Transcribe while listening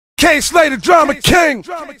K-Slay, the drama king.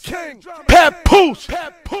 Papoose,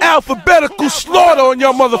 alphabetical slaughter on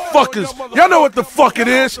y'all motherfuckers. Y'all know what the fuck it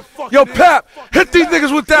is. Yo, Pap, hit these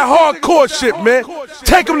niggas with that hardcore shit, man.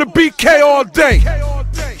 Take them to BK all day.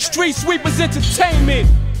 Street Sweepers Entertainment.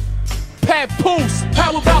 Papoose,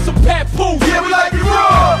 how about some Papoose? Yeah, we like it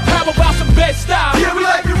raw. How about some Bed-Stuy? Yeah, we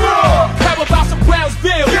like it raw. How about some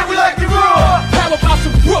Brownsville? Yeah, we like it raw. How about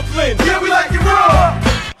some Brooklyn? Yeah, we like it raw.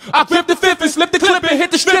 I grip the fifth and slip the clippin',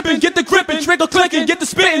 hit the strippin', get the grippin', trigger clickin', get the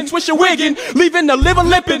spittin', twist your wiggin', leaving the liver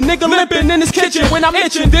limpin', nigga limpin' in his kitchen. When I'm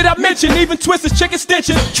itchin', did I mention even twist his chicken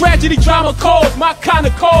stitchin'? Tragedy, drama, cause, my kind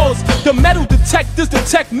of cause. The metal detectors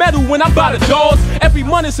detect metal when I'm by the doors. Every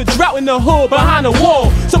month it's a drought in the hood behind the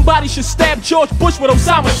wall. Somebody should stab George Bush with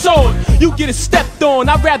Osama's sword. You get it stepped on,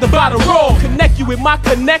 I'd rather buy the roll. Connect you with my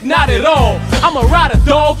connect, not at all. I'm a rider,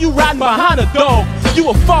 dog, you riding behind a dog. You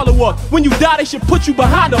a follower, when you die they should put you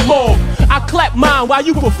behind a morgue. I clap mine while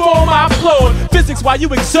you perform, I applaud. Physics while you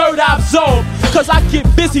exert, I absorb. Cause I get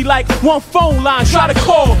busy like one phone line, try to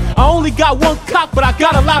call. I only got one cock, but I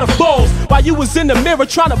got a lot of balls. While you was in the mirror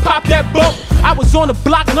trying to pop that bump, I was on the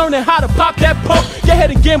block learning how to pop that pump. Go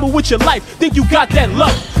ahead and gamble with your life, think you got that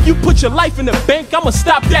luck. You put your life in the bank, I'ma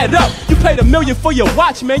stop that up. You paid $1 million for your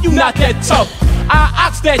watch, man, you not that tough. I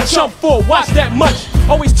ox that chump for watch that much.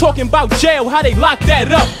 Always talking about jail, how they lock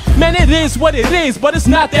that up. Man, it is what it is, but it's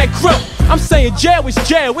not that crump. I'm saying jail is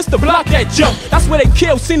jail, it's the block that jump. That's where they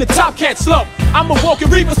kill, seen the top cat slump. I'm a walking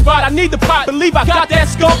reaper spot, I need the pot, believe I got that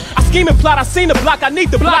scope. I scheme and plot, I seen the block, I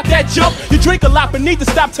need to block that jump. You drink a lot, but need to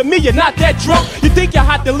stop, to me you're not that drunk. You think you're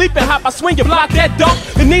hot, then leap and hop, I swing you block that dump.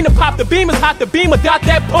 The Nina pop, the beam is hot, the beamer got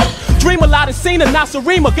that pump. Dream a lot and seen a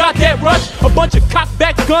Nasarima, got that rush. A bunch of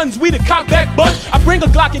cockback guns, we the cockback bunch. I bring a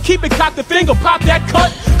Glock and keep it cocked, the finger pop that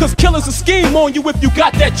cut. Cause killers will scheme on you if you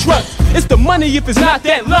got that trust. It's the money if it's not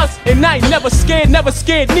that lust. And I ain't never scared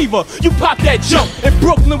neither. You pop that jump. In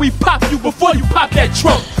Brooklyn we pop you before you pop that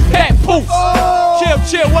trunk. Papoose.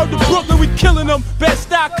 Chill, word to Brooklyn, we killing them.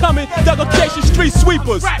 Bed-Stuy coming, Doug Occasion Street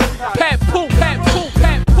Sweepers. Papoose.